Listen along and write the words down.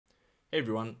Hey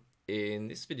everyone, in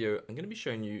this video I'm going to be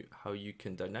showing you how you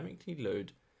can dynamically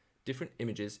load different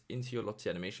images into your Lottie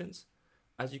animations,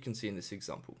 as you can see in this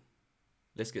example.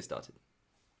 Let's get started.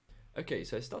 Okay,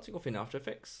 so starting off in After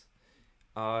Effects,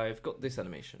 I've got this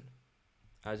animation.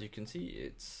 As you can see,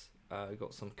 it's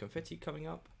got some confetti coming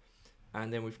up,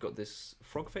 and then we've got this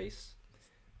frog face.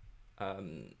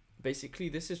 Basically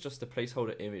this is just a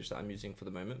placeholder image that I'm using for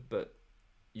the moment, but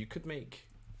you could make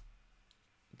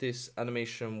this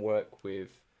animation work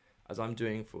with, as I'm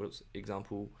doing, for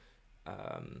example,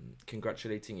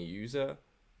 congratulating a user,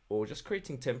 or just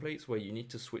creating templates where you need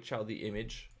to switch out the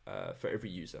image for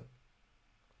every user.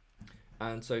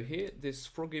 And so here, this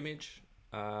frog image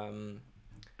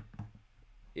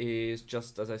is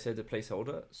just, as I said, a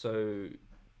placeholder. So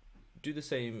do the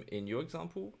same in your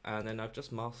example, and then I've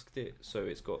just masked it so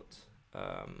it's got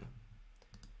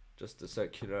just a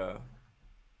circular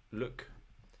look,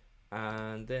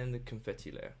 and then the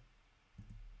confetti layer.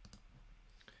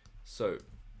 So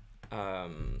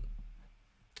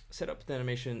set up the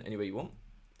animation any way you want,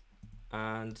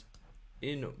 and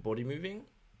in body moving,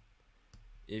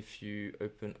 if you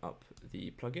open up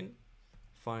the plugin,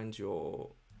 find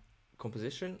your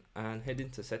composition and head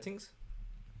into settings,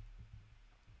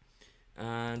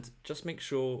 and just make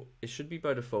sure it should be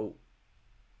by default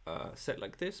set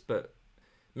like this, but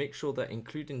make sure that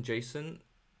including JSON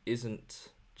isn't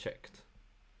checked,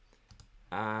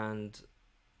 and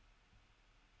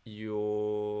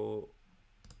you're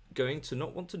going to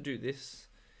not want to do this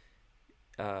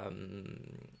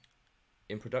in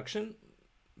production,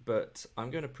 but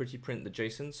I'm going to pretty print the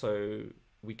JSON so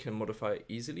we can modify it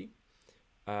easily.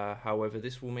 However,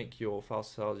 this will make your file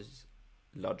size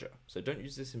larger, so don't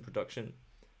use this in production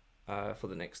for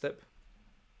the next step,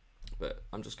 but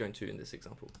I'm just going to in this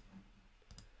example.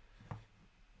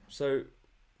 So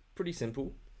pretty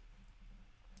simple.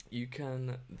 You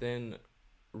can then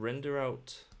render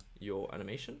out your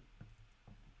animation.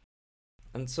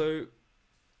 And so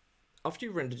after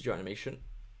you've rendered your animation,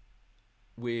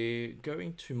 we're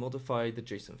going to modify the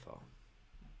JSON file.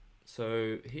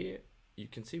 So here you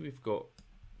can see we've got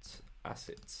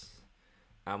assets.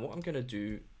 And what I'm going to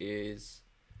do is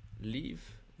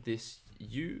leave this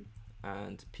U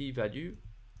and P value,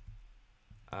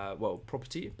 well,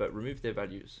 property, but remove their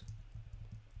values.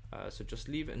 So just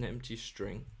leave an empty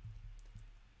string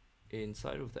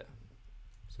inside of there.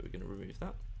 So we're going to remove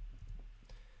that,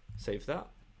 save that,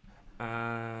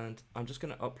 and I'm just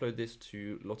going to upload this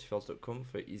to lottiefiles.com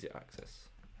for easy access.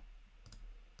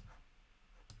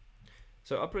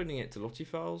 So uploading it to Lottie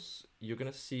Files, you're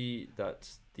going to see that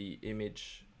the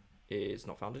image is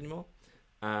not found anymore,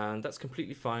 and that's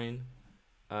completely fine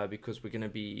because we're going to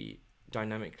be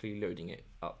dynamically loading it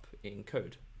up in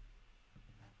code.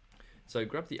 So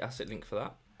grab the asset link for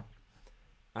that,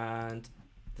 and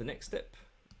the next step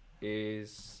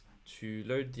is to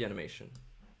load the animation.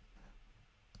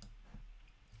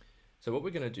 So what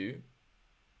we're going to do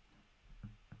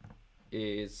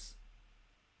is,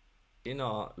 in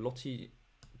our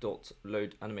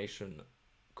Lottie.loadAnimation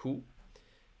call,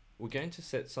 we're going to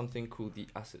set something called the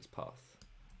assets path,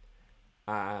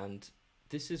 and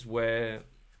this is where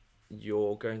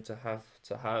you're going to have,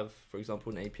 for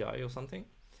example, an API or something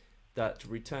that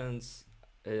returns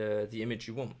the image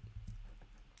you want.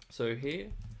 So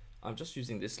here I'm just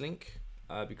using this link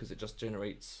because it just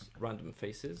generates random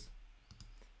faces,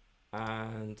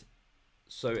 and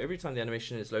so every time the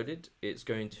animation is loaded, it's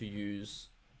going to use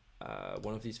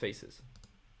one of these faces.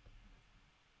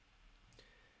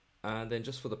 And then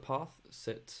just for the path,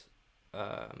 set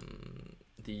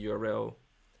the URL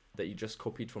that you just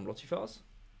copied from Lottie Files.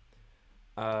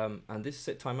 And this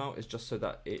set timeout is just so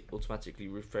that it automatically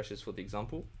refreshes for the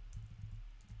example.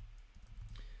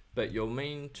 But your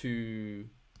main two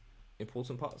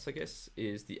important parts, I guess,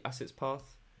 is the assets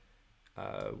path,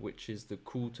 which is the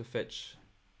call to fetch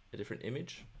a different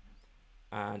image,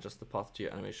 and just the path to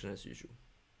your animation as usual.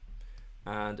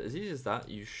 And as easy as that,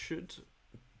 you should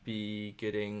be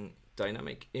getting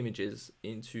dynamic images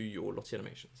into your Lottie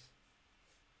animations.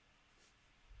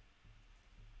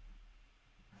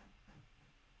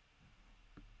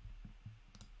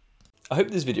 I hope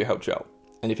this video helped you out,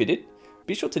 and if it did,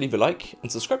 be sure to leave a like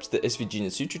and subscribe to the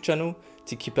SVGenius YouTube channel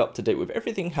to keep up to date with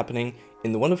everything happening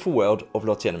in the wonderful world of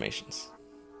Lottie animations.